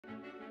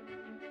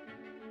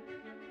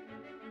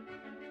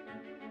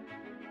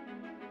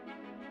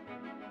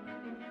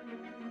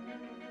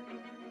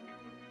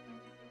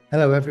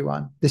Hello,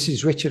 everyone. This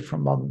is Richard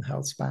from Modern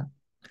Healthspan.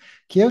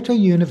 Kyoto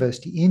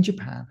University in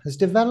Japan has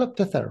developed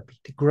a therapy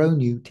to grow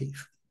new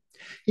teeth.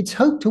 It's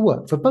hoped to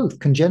work for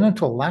both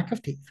congenital lack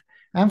of teeth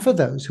and for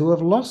those who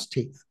have lost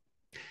teeth.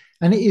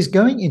 And it is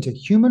going into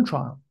human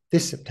trial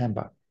this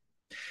September.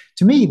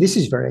 To me, this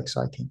is very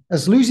exciting,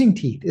 as losing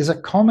teeth is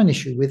a common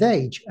issue with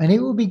age, and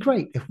it would be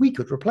great if we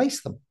could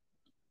replace them.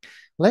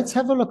 Let's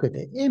have a look at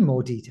it in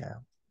more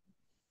detail.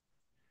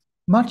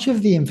 Much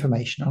of the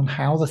information on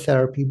how the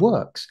therapy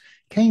works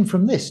came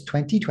from this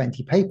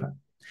 2020 paper,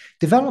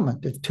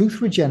 Development of Tooth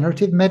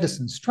Regenerative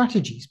Medicine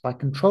Strategies by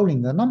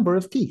Controlling the Number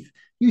of Teeth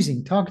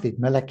Using Targeted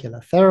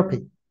Molecular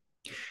Therapy,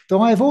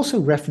 though I have also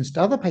referenced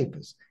other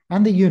papers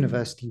and the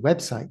university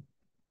website.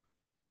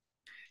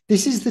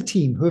 This is the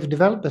team who have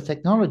developed the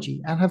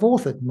technology and have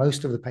authored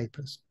most of the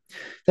papers.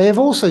 They have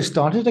also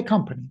started a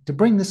company to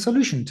bring the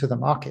solution to the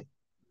market.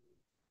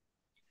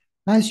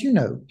 As you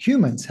know,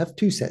 humans have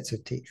two sets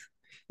of teeth.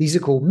 These are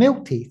called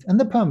milk teeth and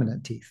the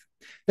permanent teeth.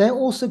 They're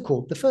also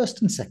called the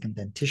first and second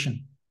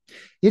dentition.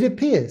 It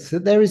appears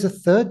that there is a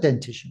third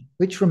dentition,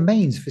 which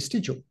remains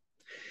vestigial.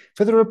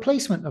 For the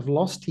replacement of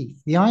lost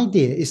teeth, the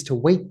idea is to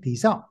wake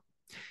these up.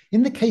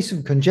 In the case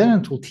of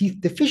congenital teeth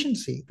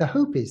deficiency, the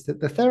hope is that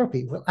the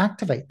therapy will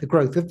activate the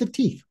growth of the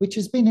teeth, which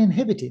has been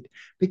inhibited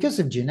because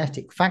of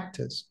genetic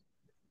factors.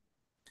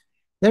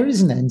 There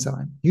is an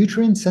enzyme,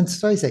 uterine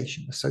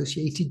sensitization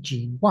associated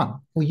gene 1,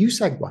 or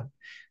USAG1,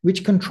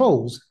 which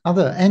controls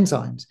other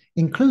enzymes,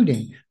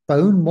 including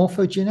bone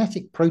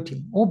morphogenetic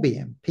protein, or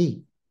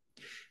BMP.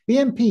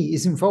 BMP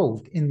is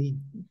involved in the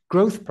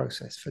growth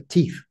process for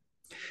teeth.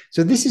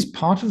 So this is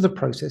part of the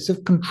process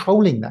of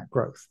controlling that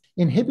growth.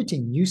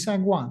 Inhibiting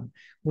USAG1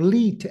 will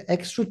lead to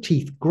extra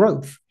teeth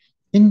growth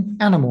in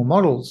animal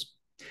models.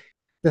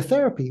 The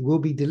therapy will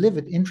be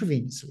delivered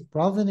intravenously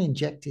rather than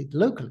injected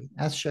locally,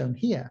 as shown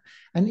here,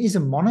 and is a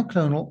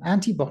monoclonal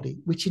antibody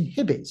which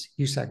inhibits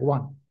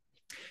USAG1.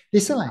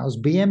 This allows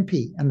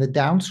BMP and the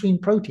downstream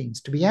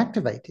proteins to be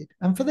activated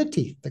and for the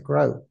teeth to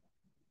grow.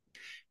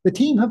 The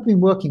team have been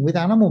working with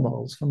animal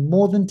models for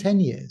more than 10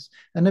 years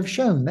and have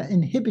shown that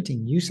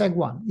inhibiting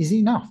USAG1 is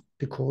enough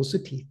to cause the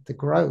teeth to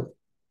grow.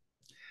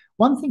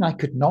 One thing I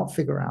could not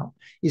figure out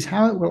is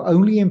how it will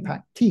only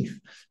impact teeth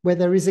where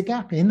there is a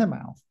gap in the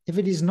mouth if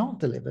it is not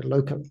delivered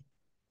locally.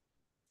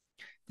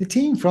 The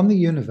team from the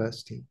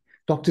university,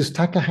 Drs.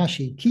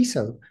 Takahashi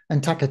Kiso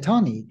and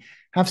Takatani,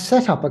 have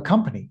set up a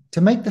company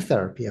to make the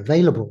therapy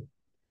available.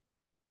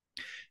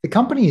 The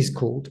company is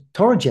called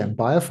Toregem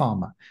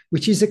Pharma,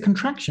 which is a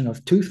contraction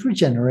of Tooth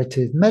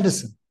Regenerative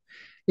Medicine.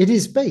 It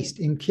is based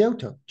in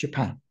Kyoto,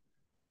 Japan.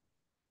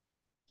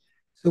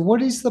 So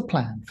what is the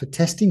plan for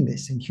testing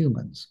this in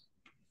humans?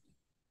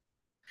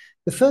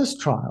 The first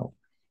trial,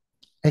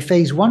 a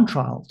phase 1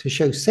 trial to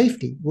show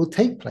safety, will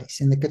take place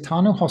in the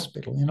Katano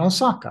Hospital in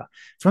Osaka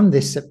from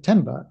this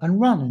September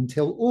and run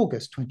until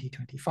August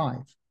 2025.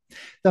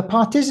 The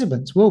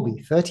participants will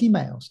be 30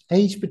 males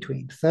aged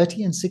between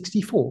 30 and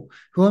 64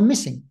 who are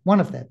missing one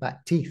of their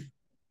back teeth.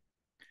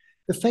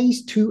 The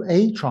phase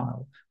 2A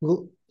trial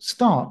will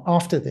start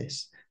after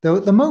this, though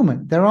at the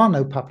moment there are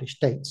no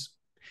published dates.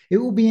 It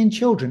will be in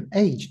children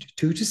aged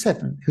 2 to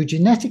 7 who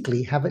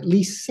genetically have at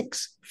least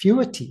 6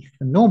 fewer teeth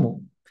than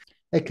normal,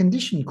 a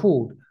condition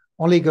called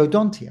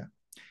oligodontia,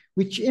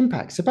 which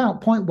impacts about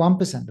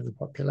 0.1% of the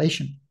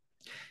population.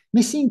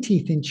 Missing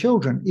teeth in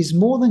children is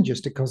more than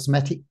just a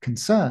cosmetic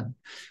concern.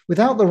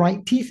 Without the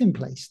right teeth in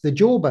place, the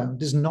jawbone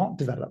does not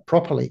develop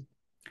properly.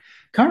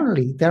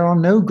 Currently, there are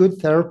no good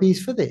therapies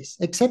for this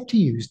except to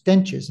use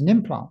dentures and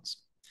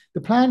implants.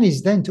 The plan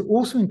is then to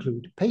also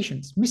include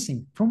patients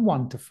missing from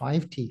 1 to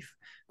 5 teeth,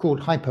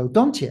 called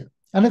hypodontia,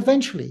 and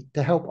eventually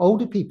to help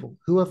older people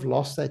who have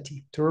lost their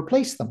teeth to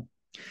replace them.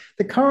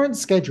 The current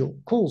schedule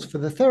calls for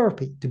the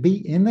therapy to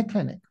be in the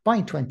clinic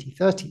by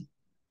 2030.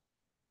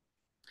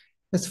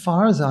 As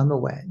far as I'm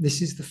aware,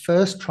 this is the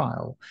first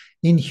trial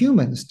in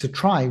humans to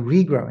try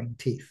regrowing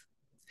teeth.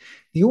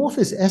 The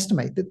authors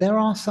estimate that there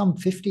are some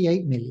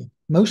 58 million,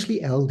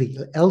 mostly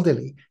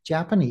elderly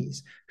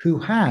Japanese, who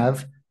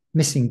have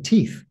missing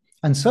teeth,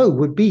 and so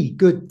would be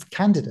good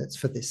candidates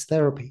for this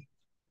therapy.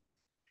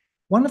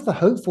 One of the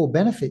hopeful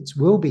benefits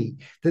will be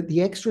that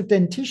the extra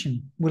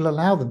dentition will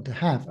allow them to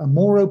have a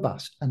more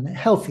robust and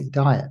healthy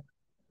diet.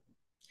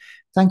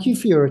 Thank you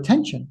for your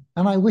attention,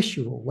 and I wish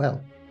you all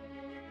well.